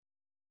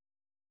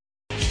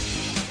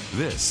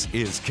This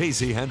is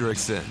Casey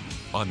Hendrickson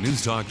on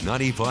News Talk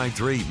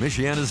 95.3,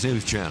 Michiana's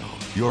news channel,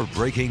 your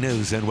breaking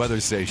news and weather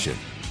station.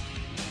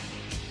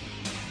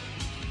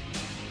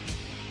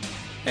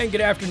 And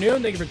good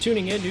afternoon. Thank you for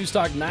tuning in. News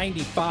Talk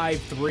 95.3,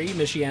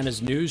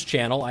 Michiana's news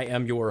channel. I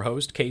am your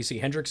host, Casey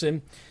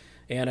Hendrickson.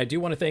 And I do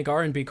want to thank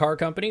R&B Car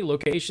Company,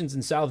 locations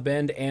in South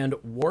Bend and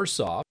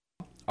Warsaw.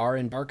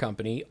 R&B Car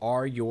Company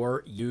are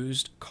your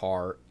used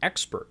car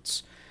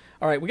experts.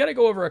 All right, we got to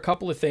go over a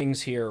couple of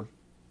things here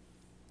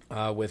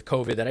with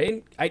COVID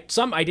that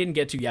some I didn't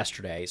get to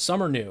yesterday.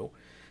 Some are new,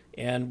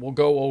 and we'll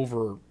go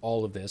over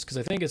all of this because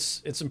I think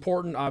it's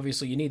important.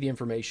 Obviously, you need the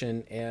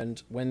information,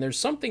 and when there's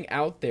something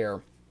out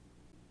there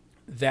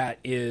that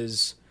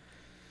is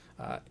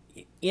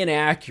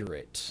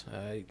inaccurate,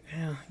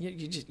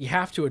 you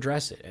have to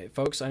address it,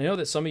 folks. I know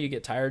that some of you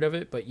get tired of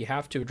it, but you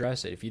have to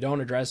address it. If you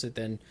don't address it,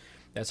 then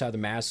that's how the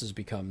masses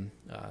become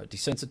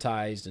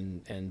desensitized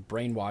and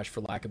brainwashed, for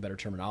lack of better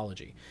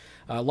terminology.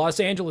 Los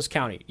Angeles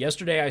County.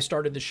 Yesterday, I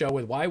started the show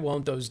with why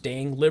won't those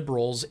dang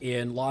liberals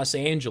in Los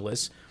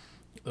Angeles,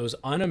 those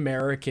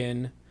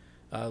un-American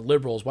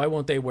liberals, why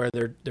won't they wear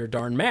their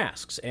darn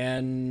masks?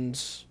 And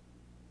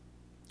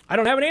I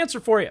don't have an answer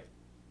for you.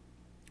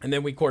 And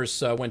then we, of course,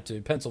 went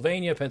to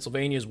Pennsylvania.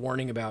 Pennsylvania is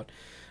warning about,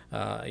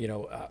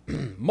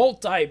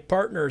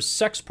 multi-partner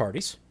sex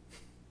parties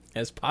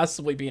as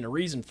possibly being a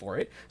reason for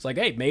it. It's like,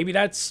 hey, maybe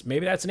that's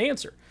an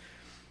answer.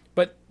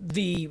 But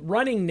the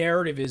running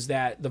narrative is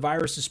that the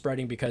virus is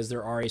spreading because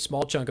there are a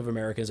small chunk of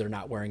Americans that are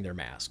not wearing their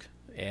mask.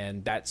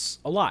 And that's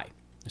a lie.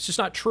 It's just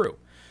not true.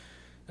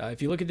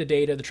 If you look at the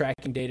data, the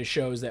tracking data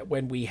shows that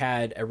when we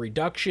had a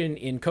reduction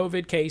in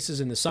COVID cases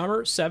in the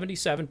summer,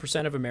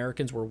 77% of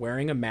Americans were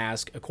wearing a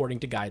mask according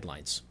to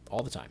guidelines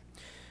all the time.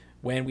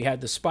 When we had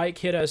the spike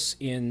hit us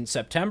in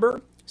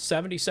September,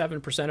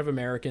 77% of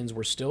Americans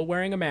were still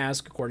wearing a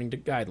mask according to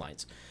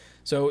guidelines.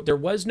 So there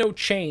was no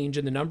change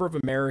in the number of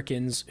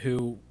Americans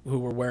who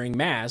were wearing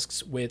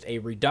masks, with a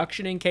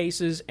reduction in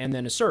cases and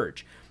then a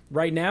surge.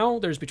 Right now,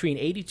 there's between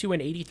 82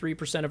 and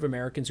 83% of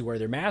Americans who wear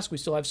their masks. We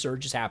still have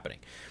surges happening.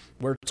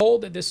 We're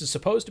told that this is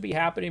supposed to be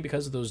happening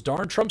because of those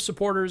darn Trump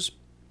supporters,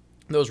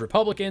 those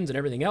Republicans and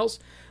everything else.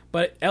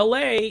 But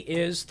LA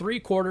is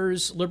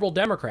 3/4 liberal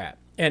Democrat.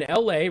 And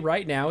LA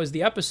right now is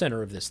the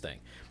epicenter of this thing.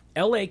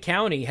 LA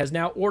County has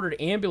now ordered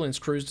ambulance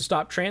crews to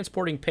stop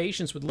transporting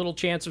patients with little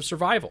chance of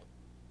survival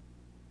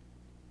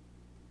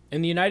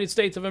in the United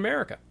States of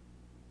America.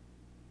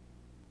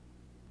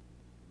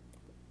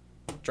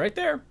 It's right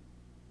there.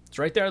 It's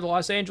right there. The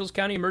Los Angeles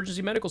County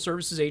Emergency Medical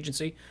Services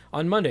Agency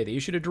on Monday, they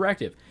issued a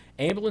directive.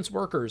 Ambulance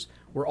workers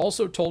were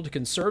also told to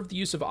conserve the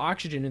use of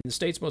oxygen in the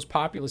state's most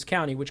populous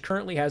county, which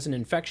currently has an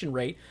infection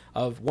rate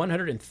of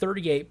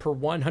 138 per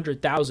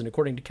 100,000,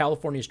 according to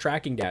California's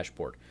tracking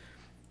dashboard.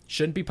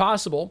 Shouldn't be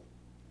possible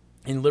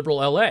in liberal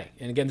LA.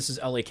 And again, this is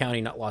LA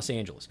County, not Los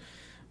Angeles.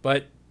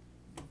 But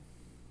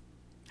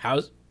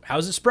how's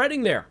it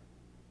spreading there?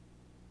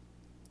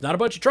 Not a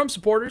bunch of Trump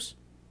supporters.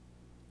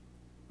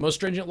 Most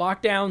stringent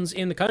lockdowns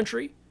in the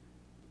country.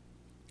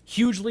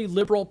 Hugely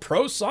liberal,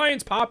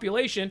 pro-science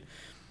population.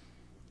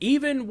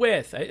 Even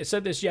with, I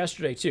said this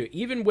yesterday too,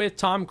 even with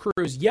Tom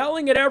Cruise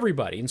yelling at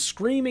everybody and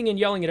screaming and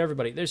yelling at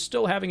everybody, they're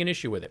still having an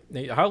issue with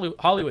it.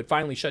 Hollywood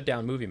finally shut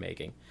down movie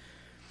making.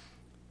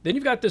 Then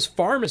you've got this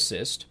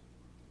pharmacist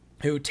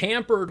who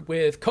tampered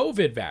with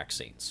COVID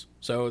vaccines.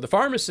 So the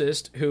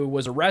pharmacist who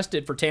was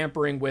arrested for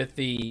tampering with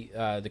the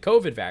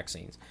COVID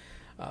vaccines,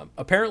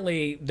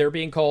 apparently they're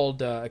being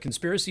called a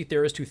conspiracy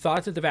theorist who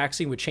thought that the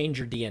vaccine would change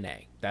your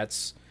DNA.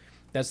 That's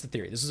the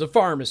theory. This is a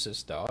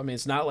pharmacist, though. I mean,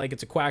 it's not like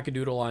it's a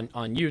quackadoodle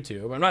on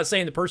YouTube. I'm not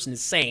saying the person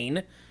is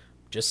sane.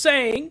 Just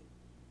saying.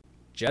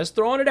 Just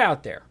throwing it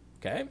out there.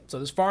 Okay? So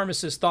this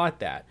pharmacist thought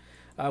that.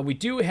 We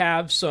do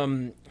have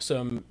some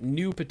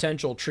new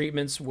potential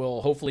treatments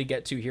we'll hopefully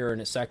get to here in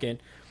a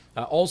second.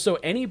 Also,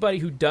 anybody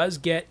who does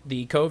get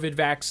the COVID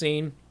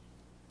vaccine,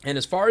 and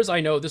as far as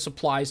I know, this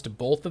applies to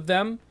both of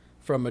them,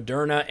 from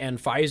Moderna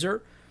and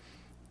Pfizer,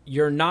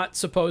 you're not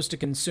supposed to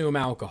consume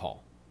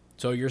alcohol.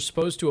 So you're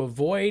supposed to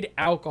avoid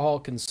alcohol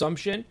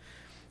consumption.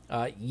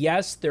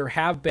 Yes, there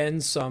have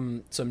been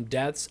some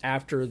deaths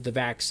after the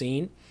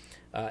vaccine.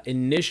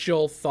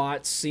 Initial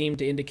thoughts seem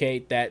to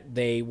indicate that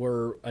they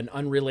were an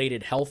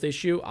unrelated health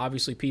issue.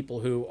 Obviously,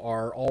 people who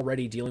are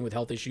already dealing with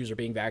health issues are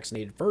being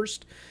vaccinated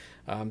first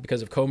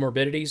because of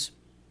comorbidities.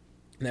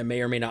 That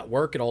may or may not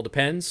work. It all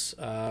depends.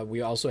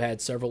 We also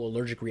had several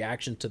allergic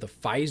reactions to the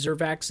Pfizer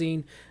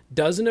vaccine.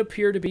 Doesn't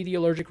appear to be the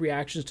allergic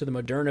reactions to the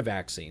Moderna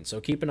vaccine,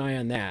 so keep an eye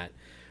on that.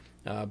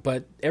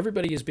 But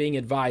everybody is being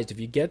advised, if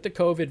you get the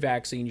COVID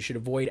vaccine, you should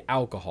avoid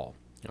alcohol.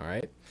 All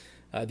right.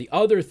 The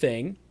other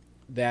thing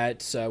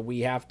that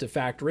we have to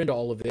factor into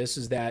all of this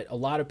is that a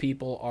lot of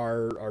people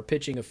are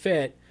pitching a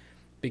fit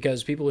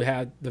because people who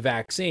had the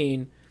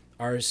vaccine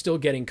are still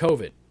getting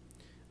COVID.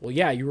 Well,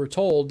 yeah, you were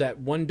told that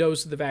one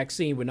dose of the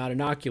vaccine would not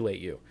inoculate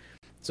you.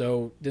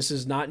 So this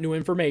is not new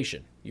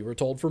information. You were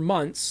told for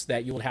months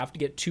that you will have to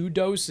get 2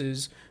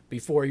 doses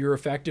before you're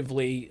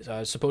effectively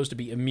supposed to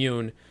be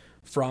immune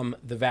from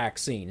the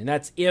vaccine. And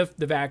that's if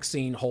the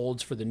vaccine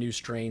holds for the new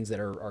strains that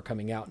are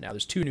coming out now.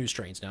 There's 2 new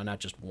strains now, not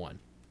just one.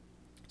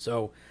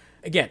 So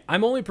again,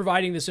 I'm only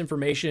providing this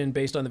information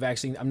based on the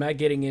vaccine. I'm not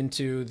getting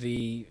into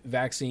the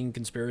vaccine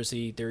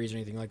conspiracy theories or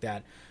anything like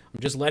that. I'm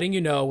just letting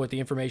you know what the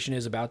information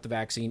is about the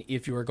vaccine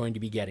if you are going to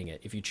be getting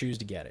it, if you choose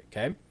to get it,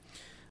 okay?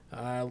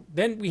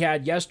 Then we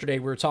had yesterday,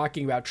 we were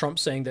talking about Trump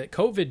saying that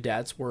COVID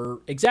deaths were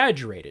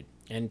exaggerated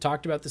and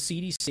talked about the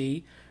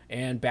CDC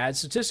and bad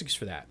statistics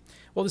for that.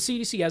 Well, the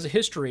CDC has a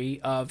history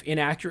of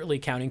inaccurately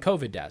counting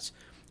COVID deaths.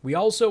 We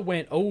also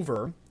went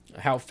over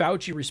how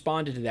Fauci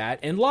responded to that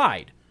and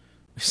lied.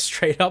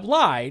 Straight up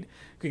lied,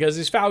 because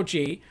it's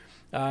Fauci.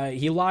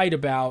 He lied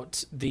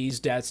about these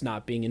deaths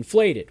not being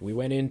inflated. We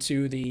went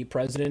into the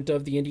president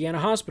of the Indiana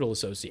Hospital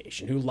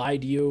Association, who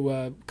lied to you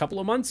a couple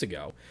of months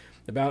ago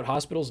about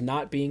hospitals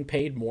not being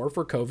paid more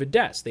for COVID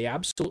deaths. They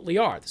absolutely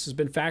are. This has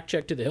been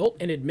fact-checked to the hilt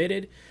and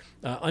admitted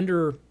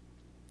under,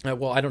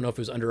 well, I don't know if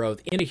it was under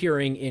oath, in a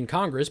hearing in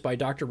Congress by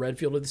Dr.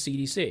 Redfield of the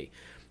CDC.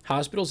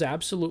 Hospitals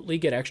absolutely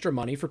get extra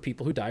money for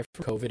people who die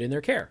from COVID in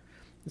their care.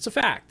 It's a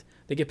fact.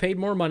 They get paid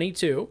more money,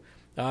 too,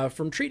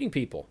 from treating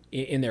people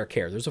in their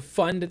care. There's a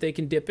fund that they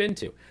can dip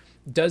into.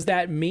 Does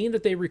that mean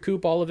that they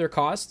recoup all of their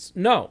costs?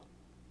 No.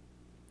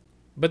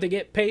 But they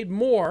get paid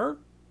more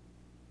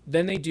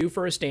than they do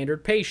for a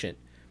standard patient.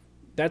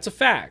 That's a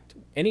fact.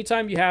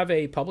 Anytime you have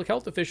a public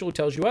health official who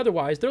tells you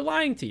otherwise, they're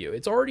lying to you.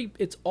 It's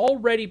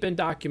already been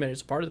documented.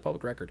 It's part of the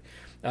public record.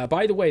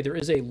 By the way, there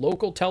is a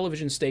local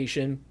television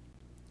station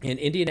in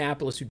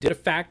Indianapolis who did a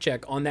fact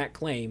check on that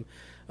claim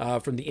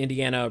from the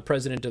Indiana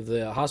president of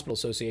the Hospital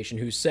Association,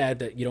 who said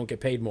that you don't get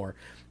paid more.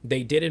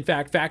 They did, in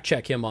fact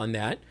check him on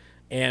that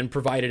and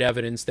provided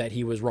evidence that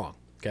he was wrong.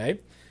 Okay?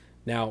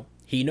 Now,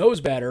 he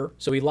knows better,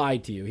 so he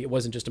lied to you. It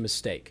wasn't just a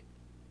mistake.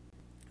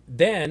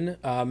 Then,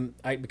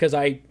 because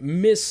I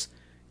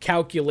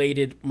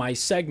miscalculated my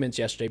segments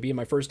yesterday, being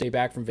my first day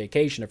back from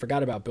vacation, I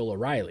forgot about Bill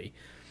O'Reilly.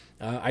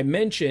 I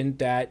mentioned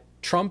that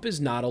Trump is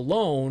not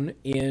alone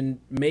in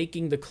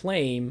making the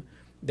claim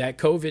that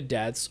COVID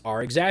deaths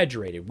are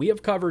exaggerated. We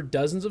have covered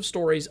dozens of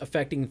stories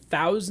affecting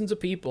thousands of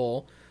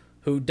people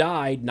who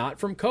died not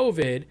from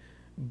COVID,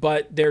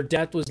 but their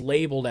death was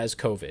labeled as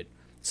COVID.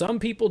 Some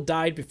people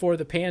died before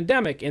the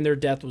pandemic and their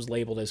death was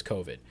labeled as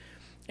COVID.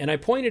 And I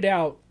pointed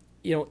out,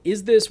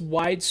 is this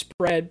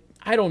widespread?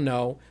 I don't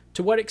know.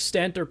 To what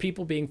extent are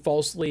people being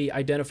falsely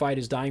identified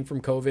as dying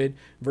from COVID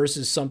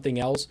versus something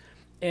else?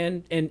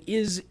 And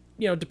is,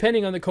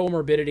 depending on the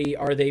comorbidity,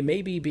 are they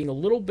maybe being a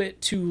little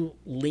bit too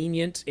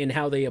lenient in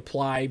how they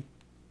apply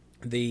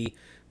the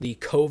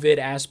COVID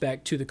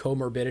aspect to the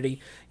comorbidity?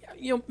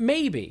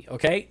 Maybe,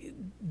 okay?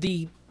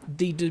 The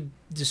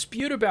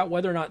dispute about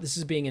whether or not this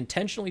is being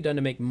intentionally done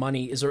to make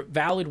money is a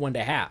valid one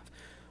to have.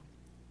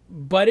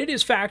 But it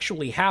is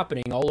factually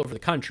happening all over the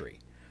country.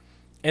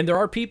 And there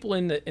are people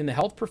in the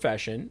health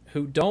profession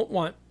who don't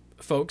want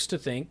folks to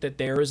think that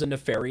there is a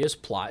nefarious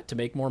plot to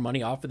make more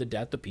money off of the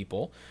death of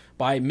people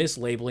by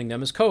mislabeling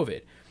them as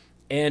COVID.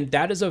 And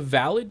that is a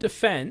valid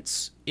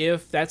defense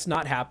if that's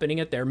not happening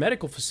at their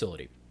medical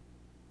facility.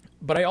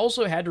 But I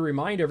also had to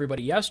remind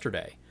everybody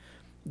yesterday,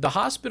 the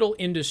hospital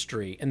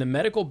industry and the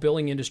medical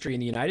billing industry in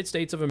the United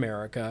States of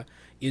America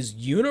is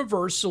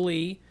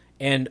universally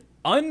and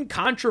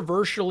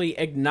uncontroversially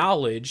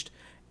acknowledged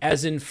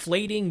as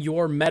inflating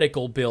your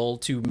medical bill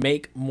to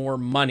make more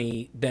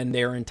money than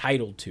they're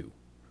entitled to.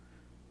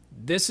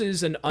 This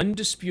is an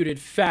undisputed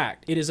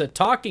fact. It is a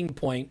talking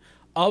point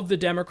of the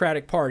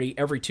Democratic Party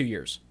every 2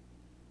 years.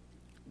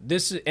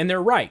 And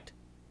they're right.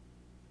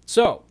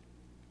 So,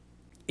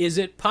 is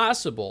it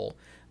possible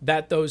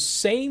that those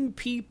same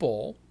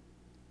people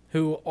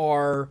who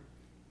are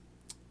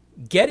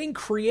getting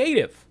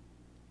creative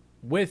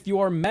with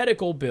your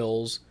medical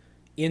bills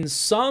in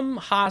some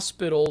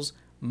hospitals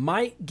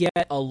might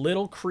get a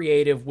little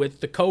creative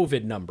with the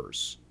COVID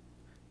numbers?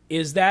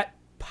 Is that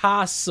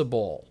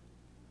possible?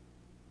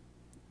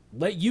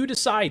 Let you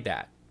decide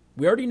that.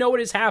 We already know what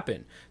has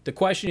happened. The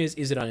question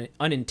is it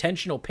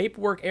unintentional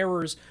paperwork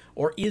errors,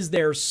 or is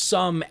there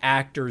some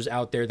actors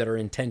out there that are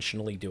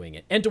intentionally doing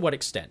it? And to what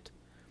extent?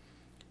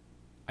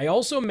 I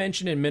also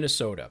mentioned in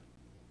Minnesota,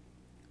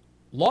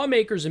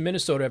 lawmakers in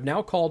Minnesota have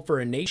now called for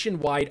a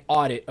nationwide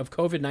audit of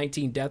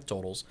COVID-19 death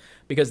totals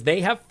because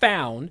they have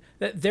found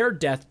that their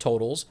death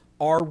totals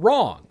are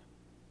wrong.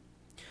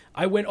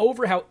 I went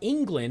over how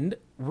England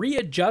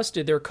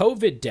readjusted their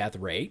COVID death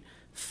rate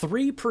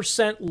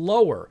 3%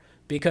 lower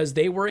because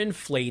they were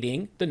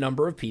inflating the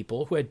number of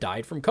people who had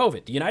died from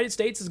COVID. The United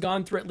States has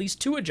gone through at least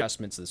 2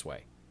 adjustments this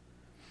way.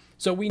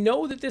 So we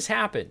know that this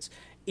happens.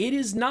 It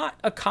is not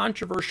a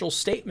controversial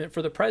statement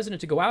for the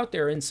president to go out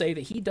there and say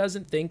that he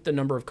doesn't think the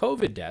number of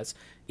COVID deaths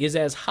is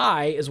as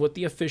high as what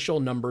the official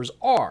numbers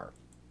are.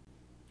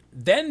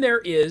 Then there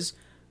is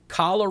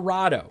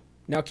Colorado.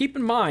 Now keep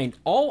in mind,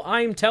 all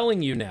I'm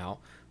telling you now,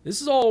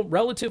 this is all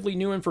relatively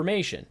new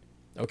information.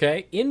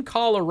 Okay? In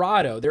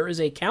Colorado, there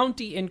is a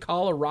county in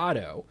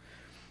Colorado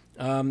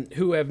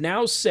who have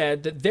now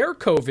said that their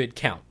COVID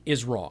count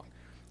is wrong.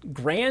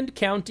 Grand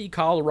County,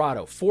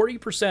 Colorado,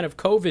 40% of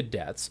COVID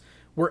deaths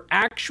were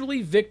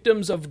actually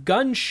victims of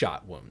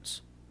gunshot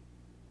wounds.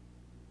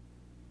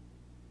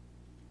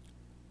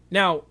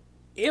 Now,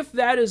 if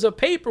that is a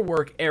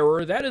paperwork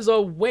error, that is a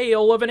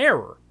whale of an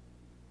error.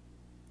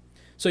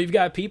 So you've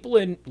got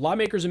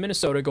lawmakers in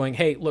Minnesota going,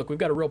 hey, look, we've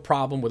got a real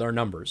problem with our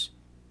numbers.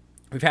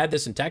 We've had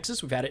this in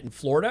Texas. We've had it in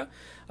Florida.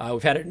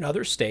 We've had it in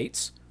other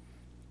states.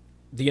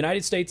 The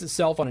United States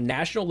itself on a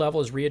national level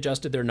has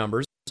readjusted their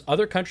numbers.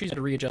 Other countries had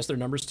to readjust their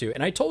numbers too.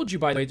 And I told you,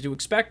 by the way, to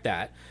expect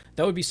that.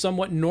 That would be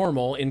somewhat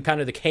normal in kind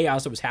of the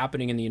chaos that was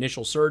happening in the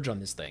initial surge on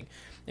this thing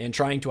and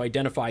trying to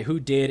identify who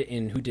did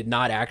and who did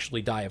not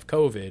actually die of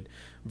COVID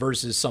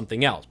versus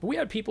something else. But we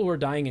had people who were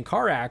dying in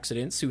car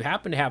accidents who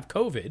happened to have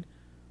COVID,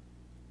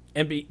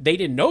 and they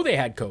didn't know they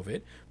had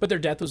COVID, but their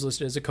death was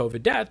listed as a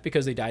COVID death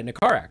because they died in a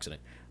car accident.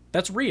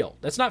 That's real.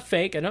 That's not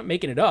fake. I'm not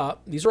making it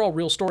up. These are all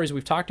real stories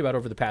we've talked about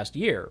over the past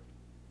year.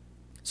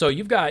 So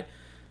you've got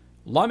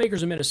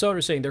lawmakers in Minnesota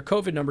saying their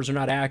COVID numbers are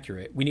not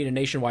accurate. We need a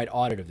nationwide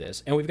audit of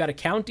this. And we've got a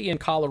county in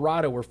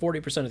Colorado where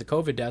 40% of the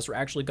COVID deaths were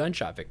actually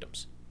gunshot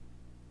victims.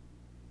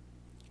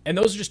 And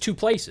those are just two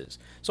places.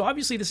 So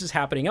obviously this is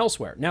happening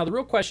elsewhere. Now, the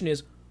real question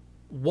is,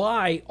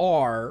 why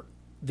are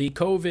the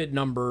COVID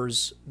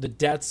numbers, the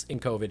deaths in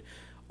COVID,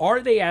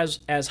 are they as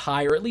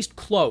high or at least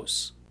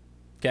close?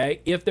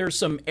 Okay, if there's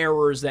some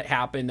errors that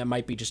happen that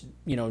might be just,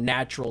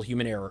 natural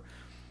human error,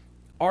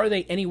 are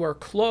they anywhere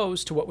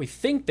close to what we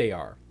think they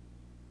are?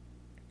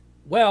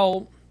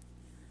 Well,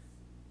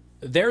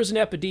 there's an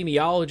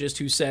epidemiologist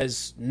who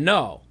says,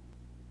 no,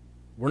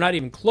 we're not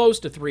even close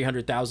to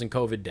 300,000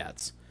 COVID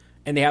deaths.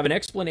 And they have an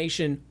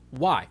explanation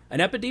why. An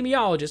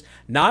epidemiologist,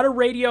 not a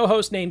radio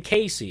host named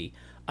Casey,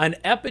 an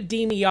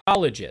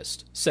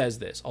epidemiologist says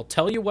this. I'll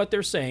tell you what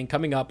they're saying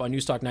coming up on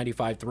News Talk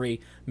 95.3,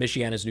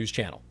 Michiana's news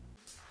channel.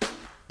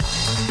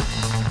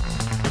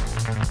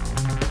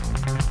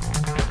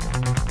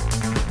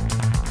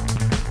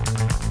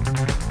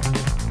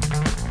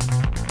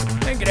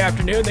 Good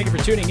afternoon. Thank you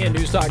for tuning in.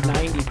 News Talk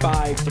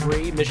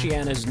 95.3,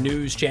 Michiana's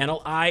news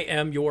channel. I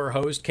am your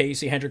host,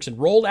 Casey Hendrickson.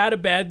 Rolled out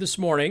of bed this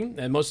morning,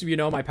 and most of you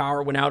know my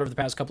power went out over the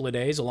past couple of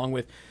days, along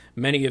with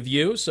many of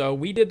you. So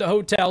we did the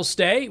hotel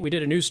stay. We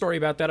did a news story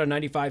about that on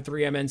 95.3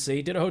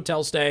 MNC. Did a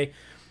hotel stay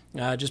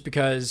just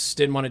because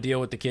didn't want to deal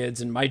with the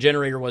kids, and my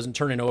generator wasn't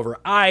turning over.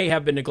 I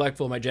have been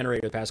neglectful of my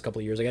generator the past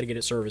couple of years. I got to get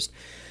it serviced.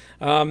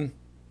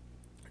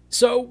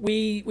 So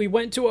we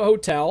went to a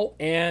hotel,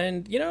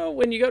 and,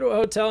 when you go to a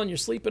hotel and you're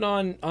sleeping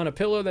on a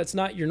pillow that's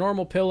not your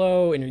normal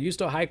pillow, and you're used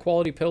to a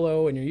high-quality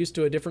pillow, and you're used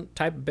to a different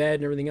type of bed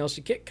and everything else,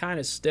 you get kind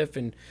of stiff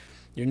and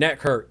your neck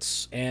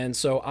hurts. And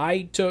so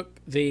I took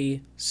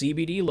the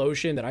CBD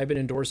lotion that I've been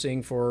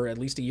endorsing for at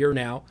least a year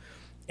now,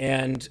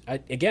 and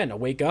I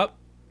wake up,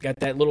 got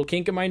that little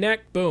kink in my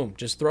neck, boom,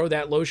 just throw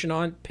that lotion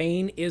on,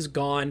 pain is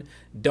gone,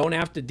 don't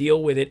have to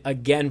deal with it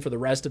again for the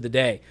rest of the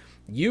day.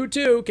 You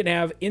too can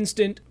have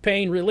instant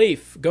pain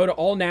relief. Go to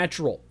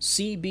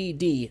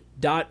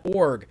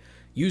allnaturalcbd.org.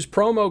 Use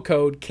promo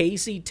code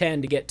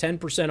KC10 to get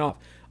 10% off.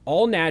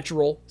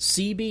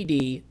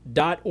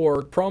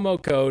 Allnaturalcbd.org,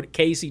 promo code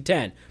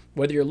KC10.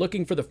 Whether you're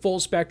looking for the full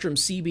spectrum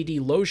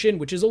CBD lotion,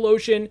 which is a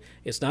lotion,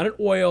 it's not an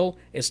oil,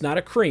 it's not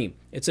a cream.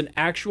 It's an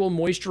actual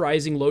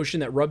moisturizing lotion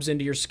that rubs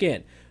into your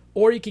skin.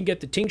 Or you can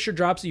get the tincture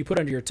drops that you put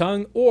under your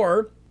tongue,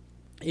 or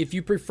if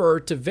you prefer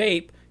to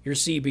vape your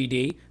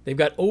CBD, they've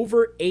got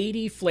over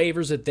 80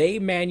 flavors that they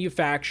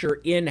manufacture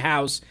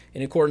in-house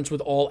in accordance with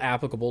all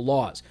applicable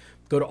laws.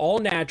 Go to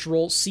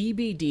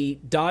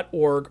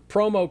allnaturalcbd.org,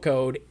 promo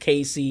code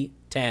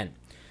KC10.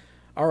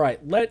 All right,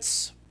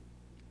 let's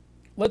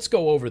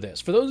go over this.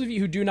 For those of you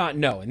who do not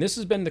know, and this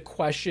has been the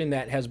question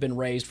that has been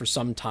raised for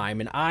some time,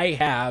 and I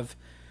have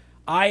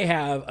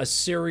a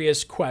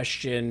serious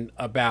question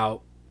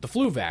about the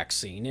flu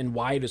vaccine and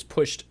why it is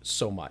pushed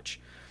so much.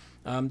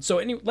 Let's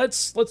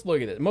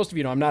look at it. Most of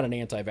you know I'm not an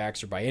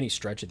anti-vaxxer by any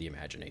stretch of the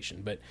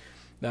imagination, but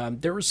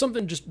there was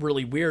something just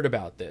really weird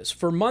about this.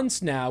 For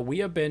months now, we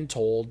have been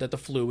told that the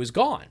flu is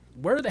gone.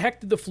 Where the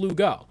heck did the flu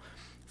go?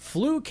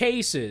 Flu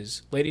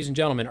cases, ladies and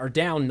gentlemen, are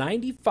down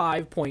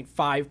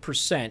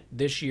 95.5%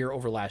 this year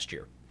over last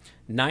year.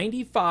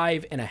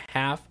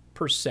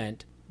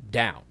 95.5%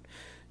 down.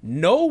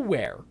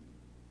 Nowhere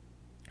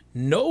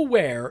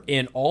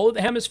in all of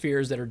the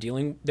hemispheres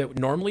that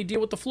normally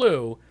deal with the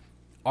flu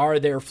are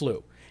there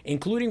flu,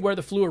 including where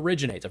the flu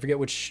originates. I forget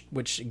which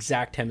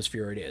exact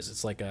hemisphere it is.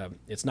 It's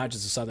it's not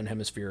just the southern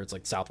hemisphere, it's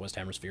like southwest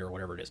hemisphere or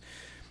whatever it is.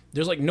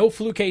 There's no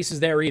flu cases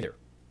there either.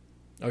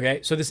 Okay,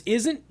 so this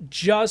isn't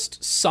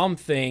just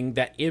something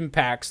that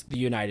impacts the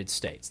United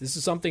States. This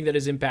is something that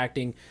is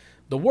impacting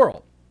the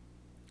world.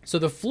 So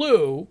the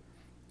flu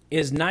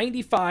is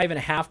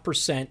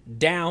 95.5%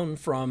 down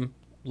from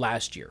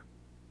last year.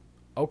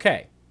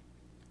 Okay,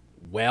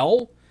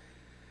 well,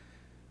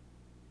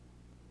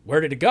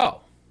 where did it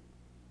go?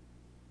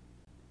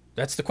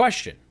 That's the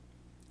question.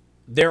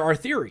 There are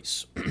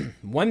theories.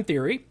 One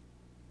theory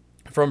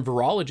from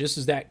virologists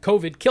is that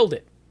COVID killed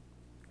it.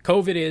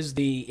 COVID is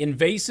the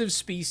invasive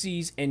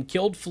species and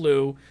killed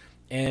flu,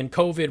 and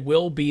COVID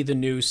will be the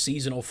new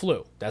seasonal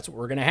flu. That's what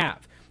we're going to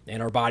have.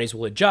 and our bodies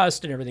will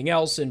adjust and everything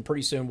else, and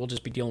pretty soon we'll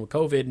just be dealing with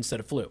COVID instead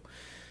of flu.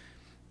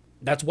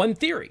 That's one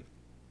theory.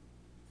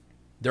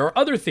 There are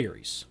other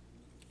theories,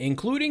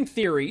 including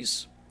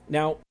theories.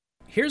 Now,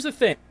 here's the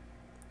thing.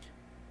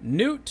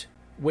 Newt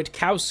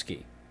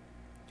Witkowski.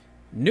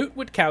 Newt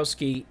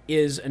Witkowski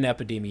is an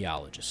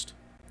epidemiologist.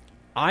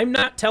 I'm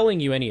not telling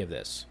you any of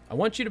this. I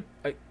want you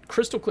to,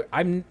 crystal clear,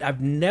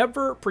 I've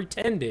never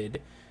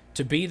pretended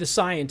to be the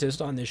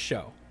scientist on this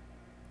show.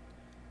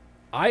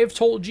 I have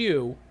told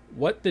you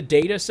what the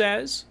data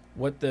says,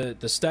 what the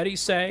studies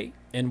say,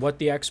 and what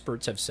the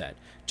experts have said.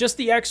 Just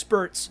the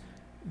experts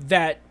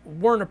that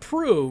weren't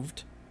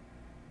approved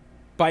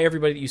by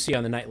everybody that you see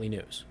on the nightly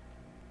news.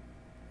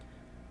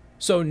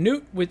 So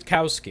Newt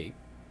Witkowski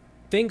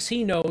thinks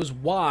he knows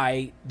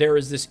why there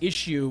is this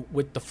issue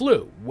with the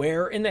flu.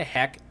 Where in the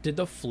heck did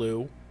the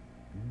flu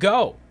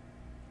go?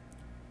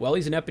 Well,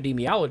 he's an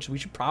epidemiologist. We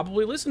should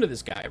probably listen to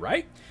this guy,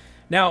 right?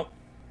 Now,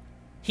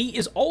 he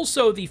is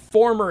also the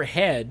former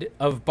head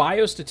of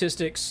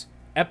biostatistics,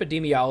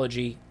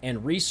 epidemiology,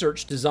 and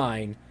research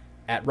design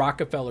at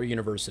Rockefeller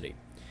University.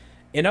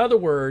 In other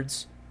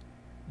words,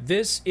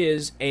 this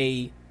is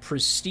a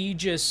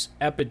prestigious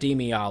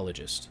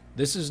epidemiologist.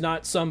 This is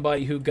not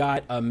somebody who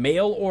got a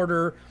mail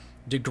order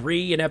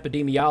degree in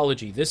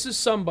epidemiology. This is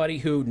somebody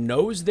who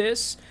knows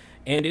this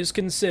and is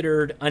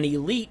considered an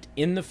elite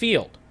in the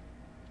field.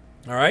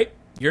 All right?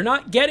 You're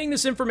not getting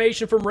this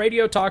information from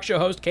radio talk show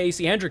host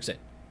Casey Hendrickson.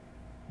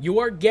 You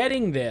are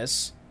getting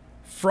this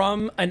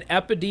from an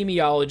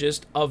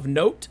epidemiologist of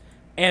note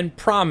and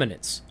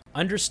prominence.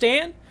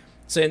 Understand?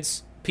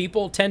 Since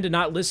people tend to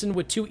not listen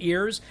with two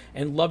ears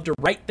and love to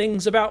write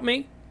things about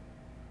me.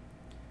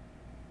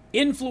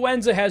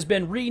 Influenza has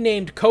been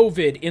renamed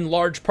COVID in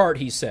large part,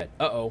 he said.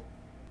 Uh-oh.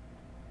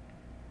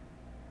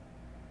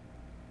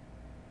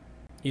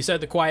 He said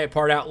the quiet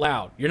part out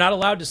loud. You're not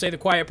allowed to say the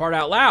quiet part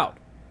out loud.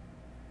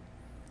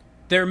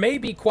 There may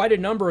be quite a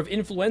number of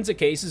influenza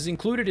cases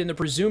included in the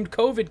presumed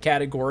COVID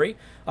category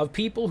of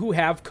people who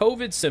have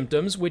COVID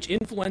symptoms, which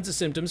influenza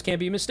symptoms can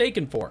be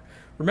mistaken for.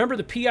 Remember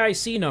the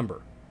PIC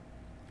number.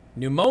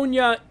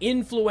 Pneumonia,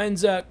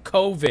 influenza,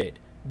 COVID.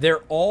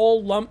 They're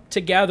all lumped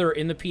together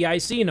in the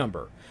PIC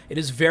number. It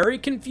is very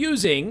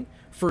confusing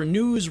for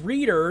news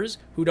readers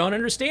who don't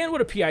understand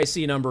what a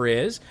PIC number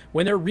is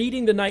when they're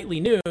reading the nightly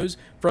news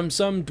from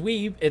some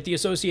dweeb at the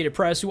Associated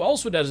Press who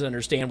also doesn't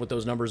understand what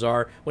those numbers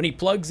are when he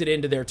plugs it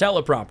into their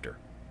teleprompter.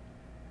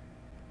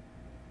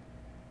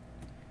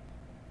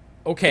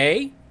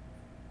 Okay.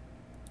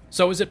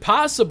 So is it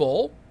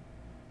possible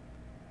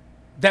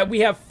that we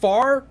have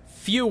far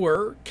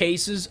fewer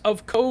cases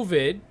of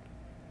COVID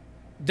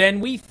than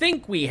we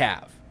think we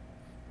have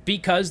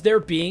because they're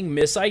being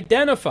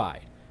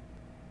misidentified?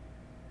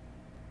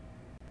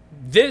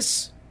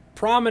 This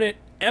prominent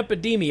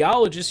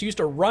epidemiologist who used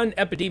to run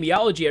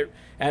epidemiology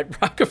at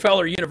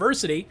Rockefeller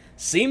University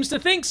seems to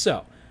think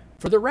so.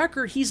 For the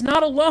record, he's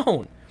not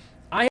alone.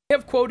 I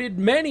have quoted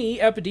many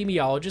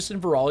epidemiologists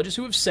and virologists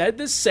who have said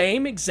the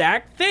same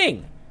exact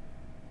thing.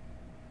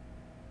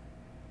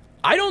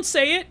 I don't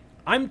say it.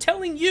 I'm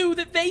telling you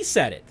that they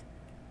said it.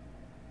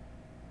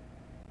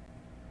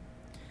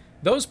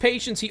 Those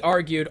patients, he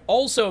argued,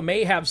 also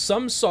may have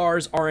some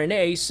SARS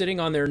RNA sitting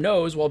on their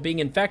nose while being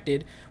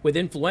infected with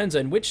influenza,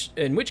 in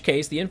which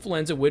case the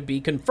influenza would be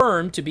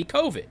confirmed to be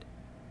COVID.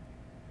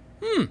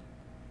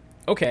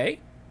 Okay.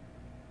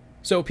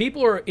 So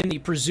people are in the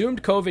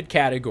presumed COVID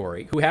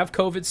category who have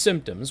COVID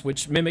symptoms,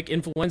 which mimic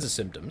influenza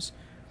symptoms,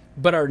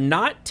 but are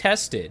not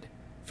tested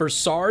for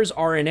SARS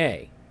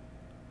RNA,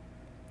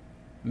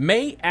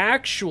 may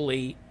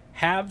actually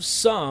have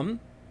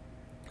some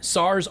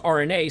SARS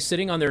RNA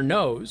sitting on their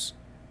nose,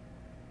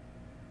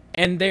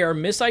 and they are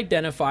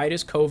misidentified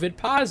as COVID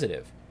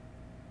positive.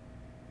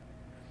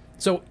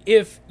 So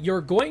if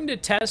you're going to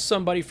test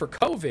somebody for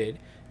COVID,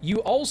 you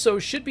also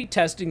should be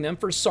testing them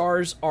for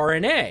SARS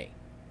RNA.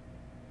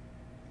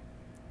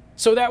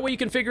 So that way you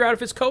can figure out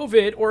if it's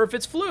COVID or if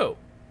it's flu.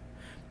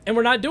 And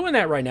we're not doing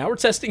that right now. We're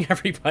testing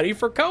everybody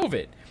for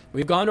COVID.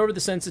 We've gone over the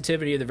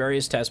sensitivity of the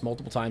various tests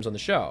multiple times on the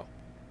show.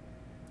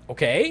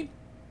 Okay?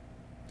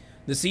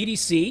 The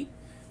CDC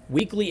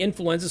Weekly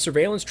Influenza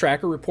Surveillance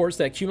Tracker reports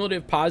that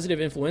cumulative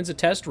positive influenza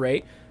test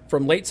rate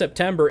from late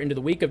September into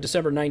the week of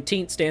December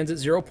 19th stands at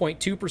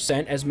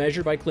 0.2% as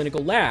measured by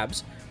clinical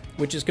labs,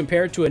 which is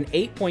compared to an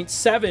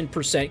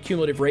 8.7%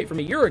 cumulative rate from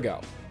a year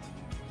ago.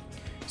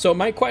 So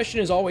my question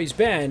has always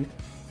been,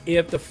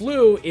 if the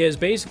flu is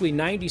basically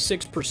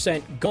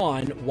 96%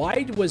 gone,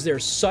 why was there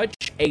such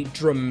a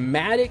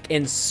dramatic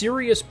and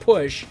serious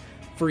push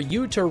for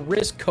you to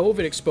risk COVID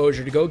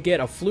exposure to go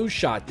get a flu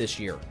shot this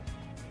year?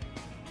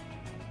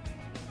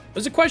 It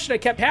was a question I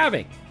kept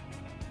having.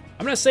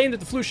 I'm not saying that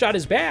the flu shot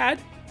is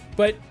bad,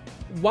 but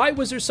why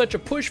was there such a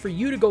push for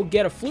you to go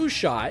get a flu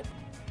shot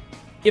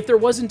if there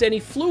wasn't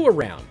any flu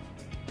around?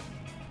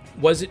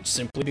 Was it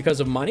simply because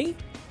of money?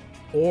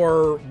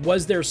 Or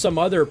was there some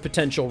other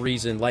potential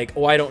reason, like,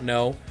 I don't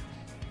know,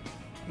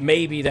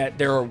 maybe that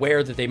they're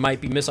aware that they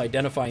might be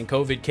misidentifying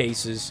COVID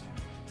cases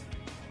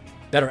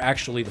that are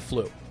actually the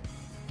flu?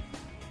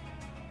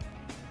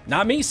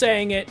 Not me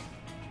saying it.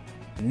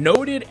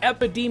 Noted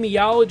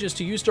epidemiologist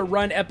who used to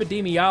run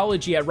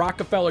epidemiology at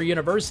Rockefeller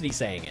University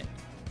saying it.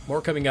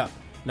 More coming up.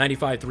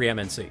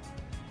 95.3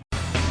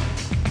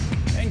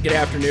 MNC. And good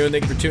afternoon.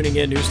 Thank you for tuning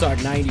in. News Talk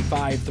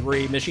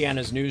 95.3,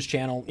 Michiana's news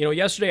channel. You know,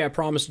 yesterday I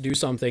promised to do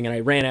something and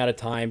I ran out of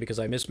time because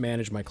I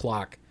mismanaged my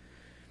clock.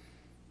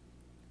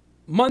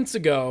 Months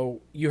ago,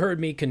 you heard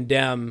me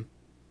condemn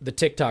the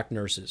TikTok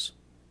nurses.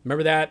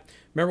 Remember that?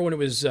 Remember when it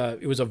was a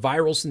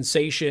viral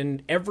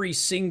sensation? Every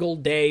single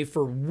day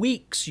for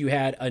weeks, you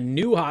had a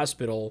new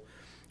hospital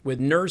with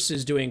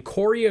nurses doing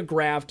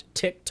choreographed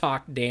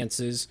TikTok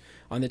dances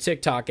on the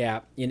TikTok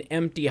app in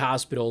empty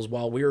hospitals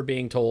while we were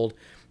being told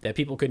that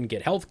people couldn't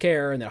get health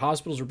care and that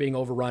hospitals were being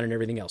overrun and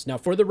everything else. Now,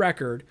 for the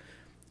record,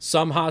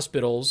 some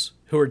hospitals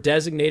who are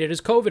designated as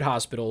COVID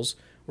hospitals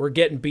were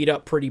getting beat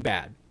up pretty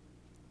bad.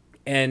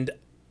 And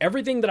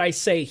everything that I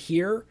say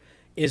here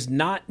is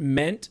not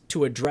meant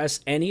to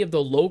address any of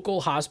the local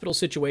hospital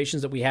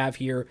situations that we have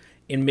here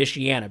in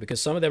Michiana,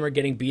 because some of them are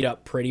getting beat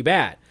up pretty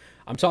bad.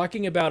 I'm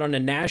talking about on a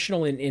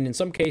national and in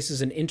some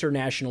cases an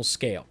international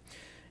scale.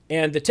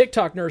 And the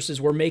TikTok nurses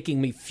were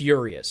making me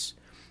furious,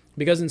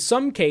 because in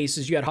some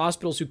cases you had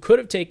hospitals who could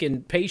have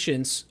taken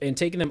patients and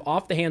taken them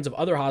off the hands of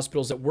other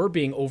hospitals that were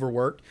being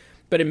overworked.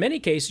 But in many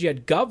cases you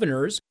had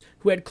governors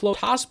who had closed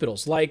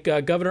hospitals, like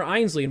Governor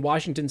Inslee in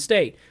Washington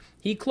State.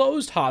 He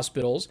closed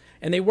hospitals,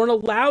 and they weren't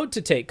allowed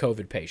to take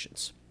COVID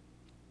patients.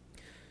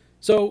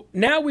 So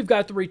now we've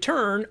got the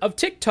return of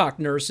TikTok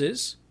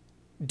nurses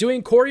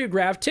doing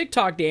choreographed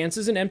TikTok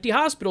dances in empty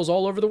hospitals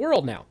all over the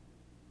world now.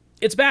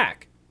 It's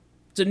back.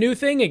 It's a new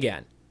thing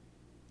again.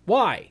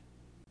 Why?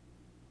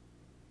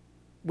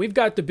 We've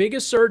got the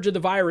biggest surge of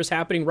the virus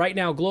happening right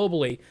now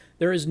globally.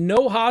 There is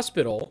no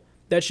hospital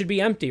that should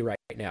be empty right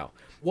now.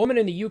 A woman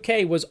in the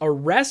UK was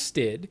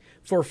arrested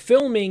for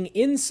filming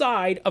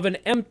inside of an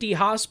empty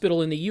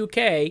hospital in the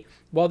UK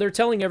while they're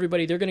telling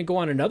everybody they're going to go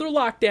on another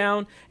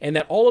lockdown and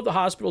that all of the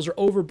hospitals are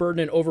overburdened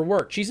and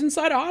overworked. She's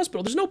inside a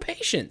hospital. There's no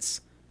patients.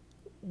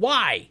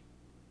 Why?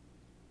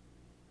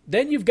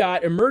 Then you've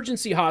got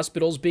emergency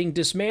hospitals being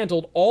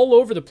dismantled all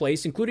over the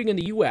place, including in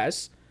the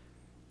US,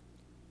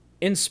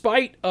 in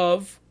spite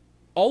of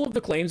all of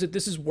the claims that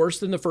this is worse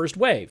than the first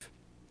wave.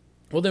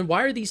 Well, then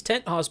why are these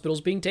tent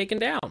hospitals being taken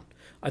down?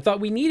 I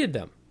thought we needed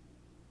them.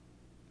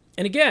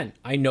 And again,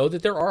 I know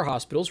that there are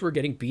hospitals who are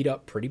getting beat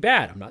up pretty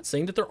bad. I'm not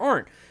saying that there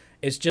aren't.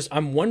 It's just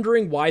I'm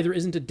wondering why there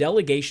isn't a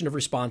delegation of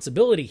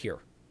responsibility here.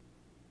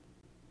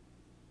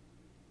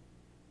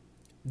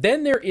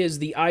 Then there is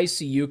the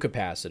ICU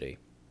capacity.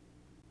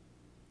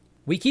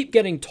 We keep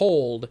getting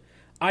told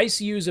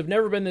ICUs have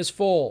never been this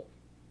full.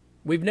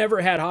 We've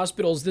never had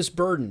hospitals this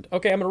burdened.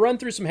 Okay, I'm going to run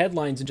through some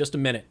headlines in just a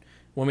minute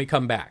when we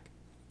come back.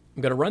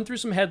 I'm going to run through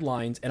some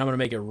headlines, and I'm going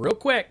to make it real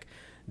quick.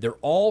 They're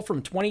all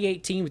from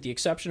 2018, with the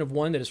exception of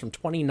one that is from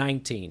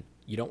 2019.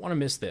 You don't want to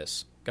miss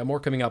this. Got more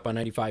coming up on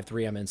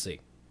 95.3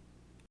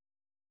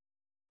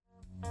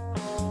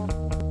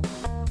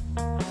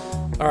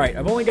 MNC. All right,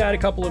 I've only got a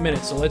couple of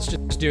minutes, so let's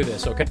just do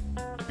this, okay?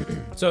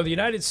 So the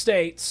United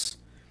States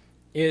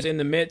is in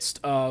the midst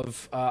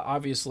of,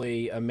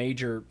 obviously, a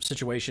major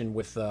situation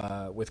with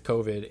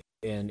COVID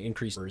and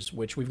increased numbers,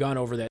 which we've gone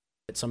over that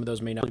some of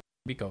those may not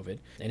be COVID,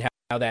 and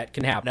how that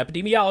can happen.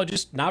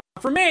 Epidemiologist, not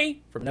from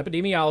me, from an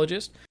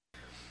epidemiologist.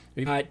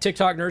 We've got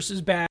TikTok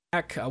nurses back,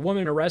 a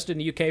woman arrested in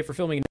the UK for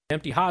filming an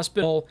empty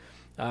hospital.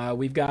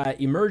 We've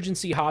got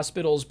emergency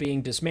hospitals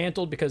being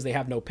dismantled because they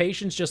have no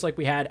patients, just like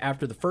we had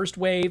after the first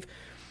wave.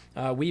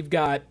 We've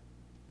got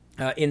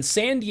in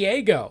San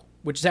Diego,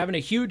 which is having a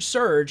huge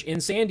surge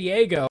in San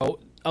Diego,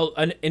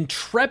 an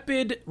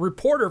intrepid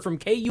reporter from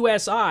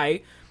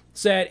KUSI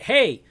said,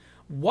 hey,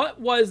 what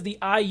was the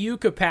ICU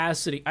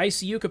capacity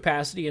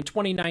in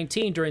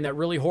 2019 during that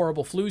really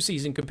horrible flu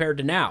season compared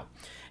to now?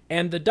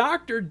 And the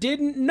doctor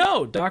didn't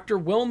know, Dr.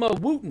 Wilma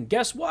Wooten.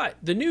 Guess what?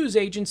 The news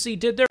agency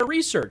did their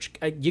research.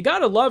 You got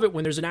to love it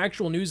when there's an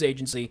actual news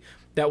agency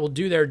that will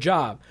do their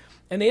job.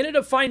 And they ended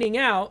up finding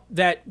out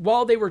that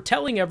while they were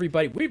telling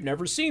everybody, we've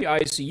never seen the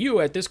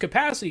ICU at this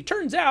capacity,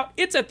 turns out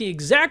it's at the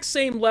exact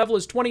same level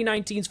as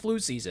 2019's flu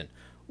season.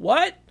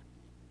 What?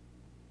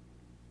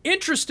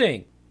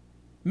 Interesting.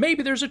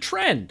 Maybe there's a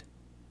trend.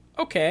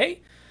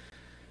 Okay.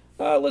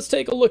 Let's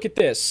take a look at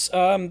this.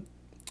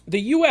 The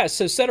U.S.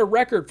 has set a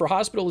record for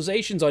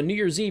hospitalizations on New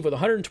Year's Eve with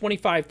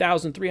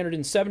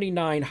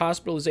 125,379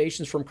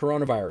 hospitalizations from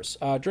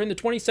coronavirus. During the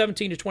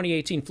 2017 to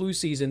 2018 flu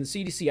season, the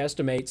CDC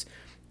estimates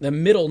the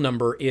middle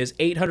number is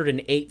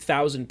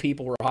 808,000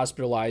 people were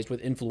hospitalized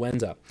with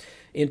influenza.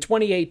 In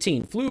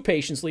 2018, flu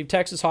patients leave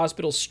Texas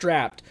hospitals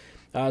strapped.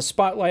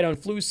 Spotlight on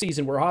flu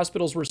season, where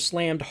hospitals were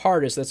slammed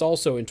hardest. That's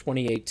also in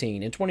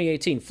 2018. In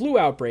 2018, flu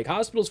outbreak,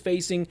 hospitals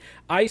facing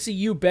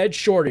ICU bed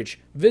shortage,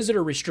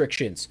 visitor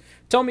restrictions.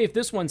 Tell me if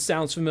this one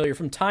sounds familiar.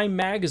 From Time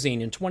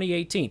Magazine in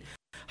 2018.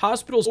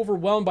 Hospitals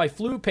overwhelmed by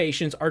flu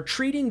patients are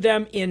treating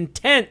them in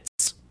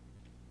tents.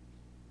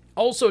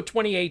 Also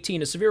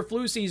 2018, a severe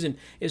flu season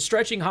is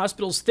stretching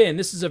hospitals thin.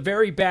 This is a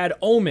very bad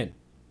omen.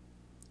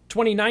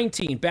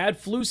 2019, bad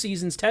flu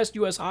seasons test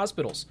U.S.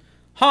 hospitals.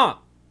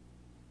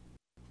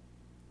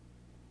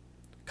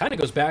 Kind of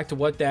goes back to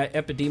what that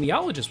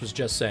epidemiologist was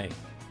just saying.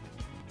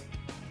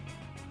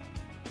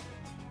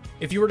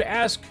 If you were to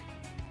ask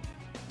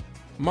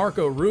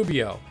Marco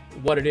Rubio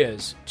what it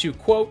is, to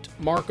quote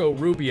Marco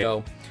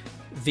Rubio,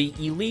 the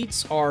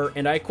elites are,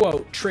 and I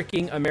quote,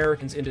 tricking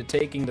Americans into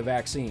taking the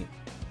vaccine.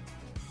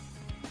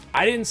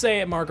 I didn't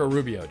say it, Marco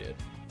Rubio did.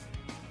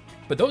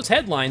 But those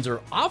headlines are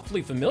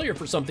awfully familiar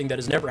for something that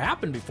has never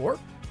happened before,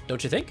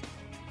 don't you think?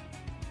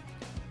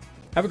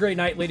 Have a great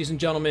night, ladies and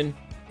gentlemen,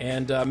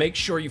 and make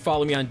sure you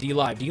follow me on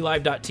DLive,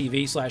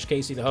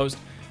 dlive.tv/Casey the host,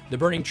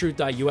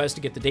 theburningtruth.us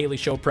to get the daily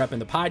show prep and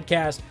the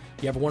podcast.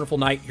 You have a wonderful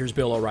night. Here's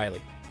Bill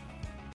O'Reilly.